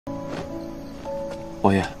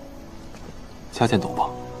王爷，加件陡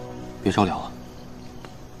报，别着凉了。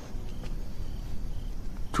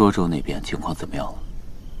涿州那边情况怎么样了？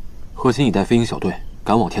贺钦已带飞鹰小队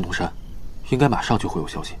赶往天童山，应该马上就会有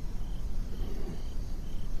消息。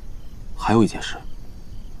还有一件事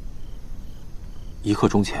，1刻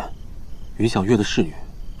钟前，云想月的侍女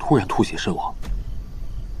突然吐血身亡，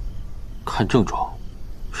看症状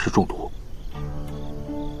是中毒。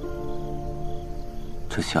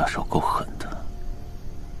这下手够狠的，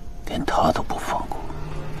连他都不放过。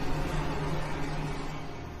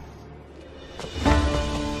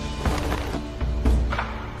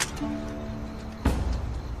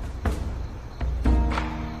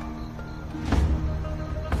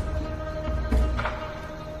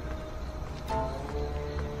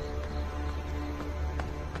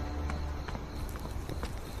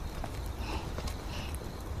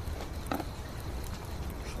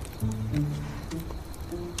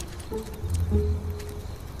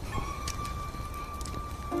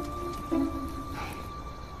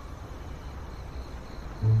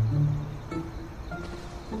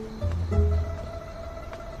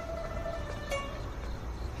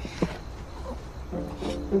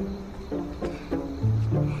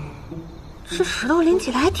这石头拎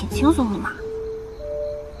起来还挺轻松的嘛。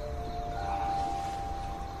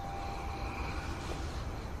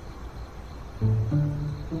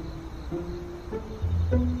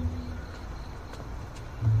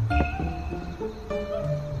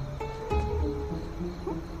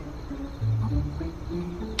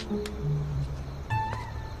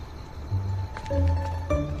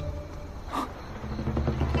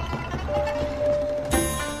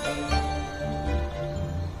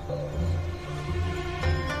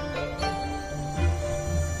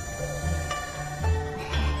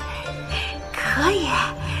可以，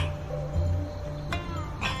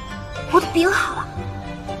我的饼好了。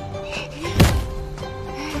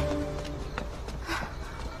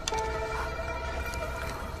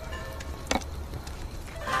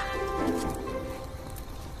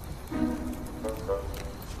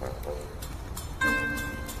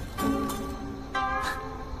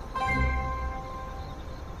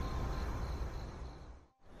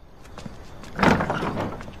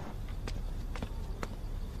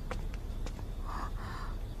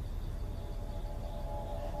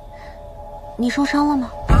你受伤了吗？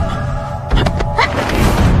哎，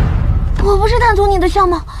我不是贪图你的相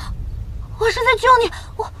貌，我是在救你，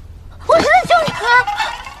我是在救你。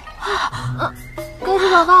该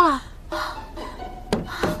吃早饭了。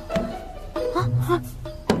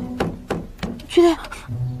局里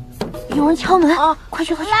有人敲门，快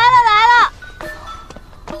去快去！来了。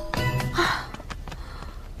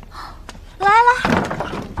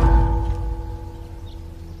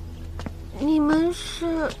你们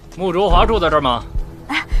是？穆卓华住在这儿吗？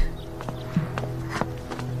哎，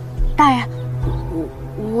大人，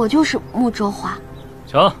我就是穆卓华。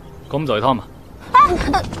行，跟我们走一趟吧。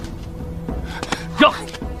让！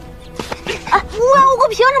哎，无缘无故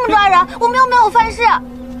凭什么抓人？我们又没有犯事。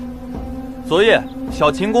昨夜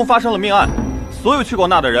小秦宫发生了命案，所有去过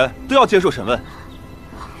那的人都要接受审问。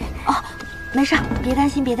哦，没事，别担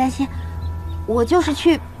心，我就是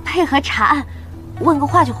去配合查案，问个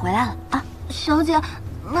话就回来了啊。小姐，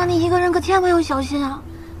那你一个人可千万要小心啊！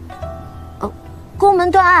宫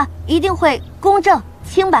门断案一定会公正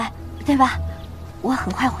清白，对吧？我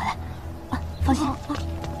很快回来，放心。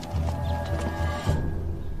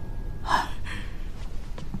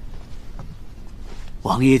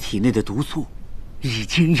王爷体内的毒素已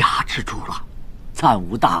经压制住了，暂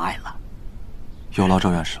无大碍了。有劳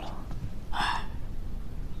赵院士了。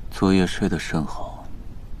昨夜睡得甚好，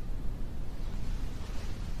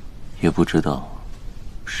也不知道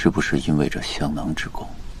是不是因为这香囊之功。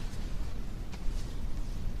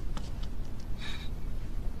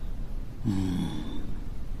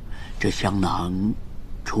这香囊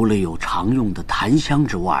除了有常用的檀香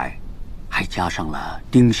之外，还加上了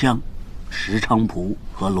丁香、石菖蒲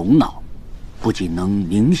和龙脑，不仅能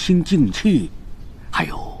宁心静气，还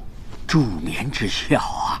有助眠之效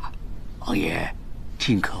啊！王爷，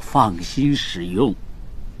尽可放心使用。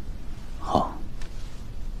好。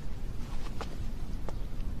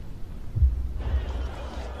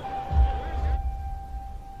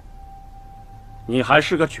你还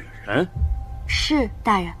是个举人？是，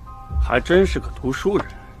大人。还真是个读书人。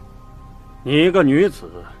你一个女子，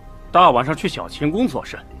大晚上去小秦宫做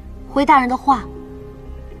甚？回大人的话，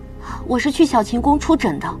我是去小秦宫出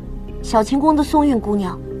诊的，小秦宫的宋韵姑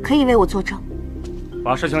娘可以为我作证。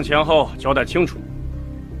把事情前后交代清楚，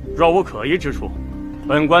若无可疑之处，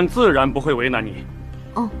本官自然不会为难你。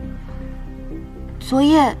昨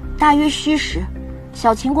夜大约戌时，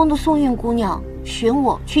小秦宫的宋韵姑娘寻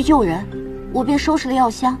我去救人，我便收拾了药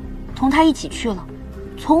箱，同他一起去了。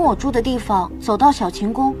从我住的地方走到小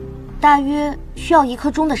秦宫，大约需要1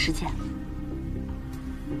刻钟的时间。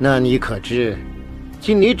那你可知，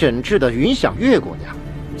经你诊治的云想月姑娘，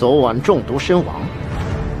昨晚中毒身亡。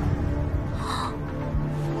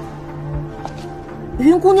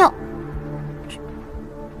云姑娘，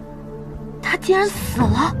她竟然死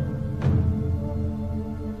了！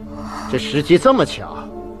这时机这么巧，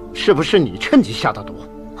是不是你趁机下的毒？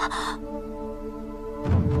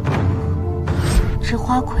这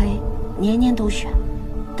花魁年年都选，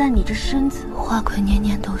但你这身子，花魁年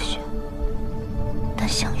年都选，但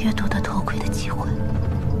想阅读的头盔的机会，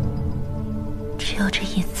只有这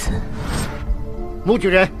一次。穆举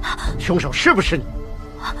人，凶手是不是你？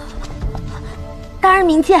大人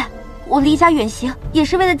明鉴，我离家远行也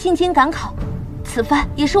是为了进京赶考，此番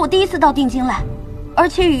也是我第1次到定京来，而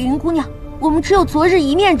且与云姑娘，我们只有昨日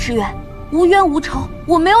一面之缘，无冤无仇，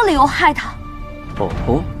我没有理由害她。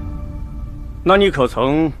哦，那你可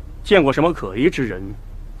曾见过什么可疑之人，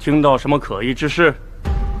听到什么可疑之事？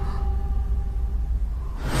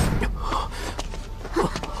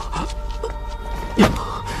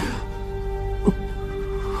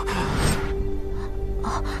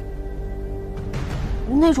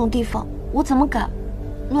那种地方我怎么敢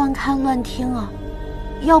乱看乱听啊？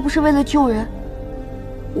要不是为了救人，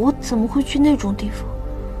我怎么会去那种地方？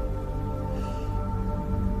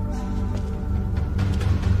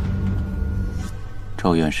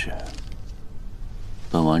赵院士，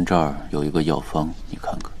本丸这儿有一个药方，你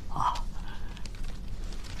看看。啊。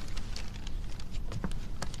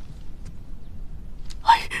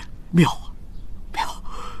哎，妙啊，妙！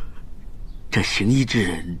这行医之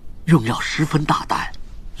人用药十分大胆，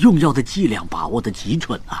用药的剂量把握的极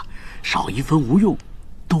准啊，少一分无用，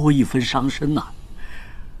多一分伤身呐。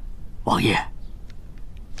王爷，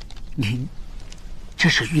您这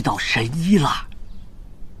是遇到神医了。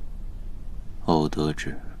偶得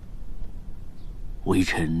知，微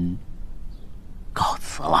臣告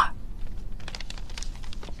辞了。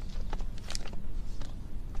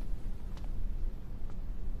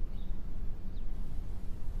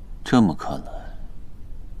这么看来，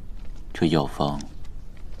这药方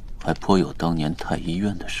还颇有当年太医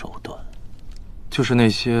院的手段。就是那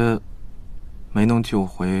些没能救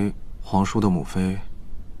回皇叔的母妃，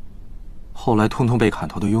后来通通被砍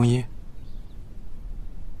头的庸医。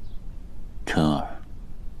辰儿，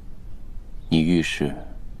你遇事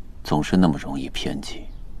总是那么容易偏激。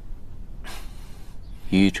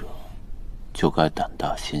医者就该胆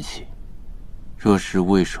大心细，若是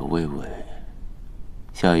畏首畏尾，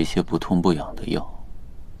下一些不痛不痒的药，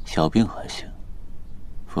小病还行，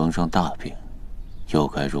逢上大病，又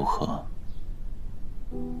该如何？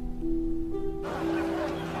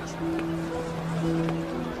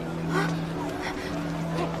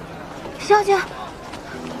小姐，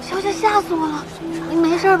小姐，吓死我了！你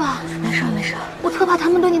没事吧？没事没事，我特怕他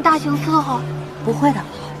们对你大刑伺候。不会的，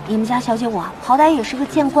你们家小姐我好歹也是个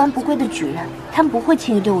见官不跪的举人，他们不会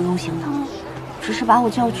轻易对我用刑的，只是把我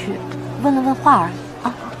叫去问了问话而已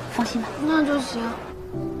啊，放心吧。那就行。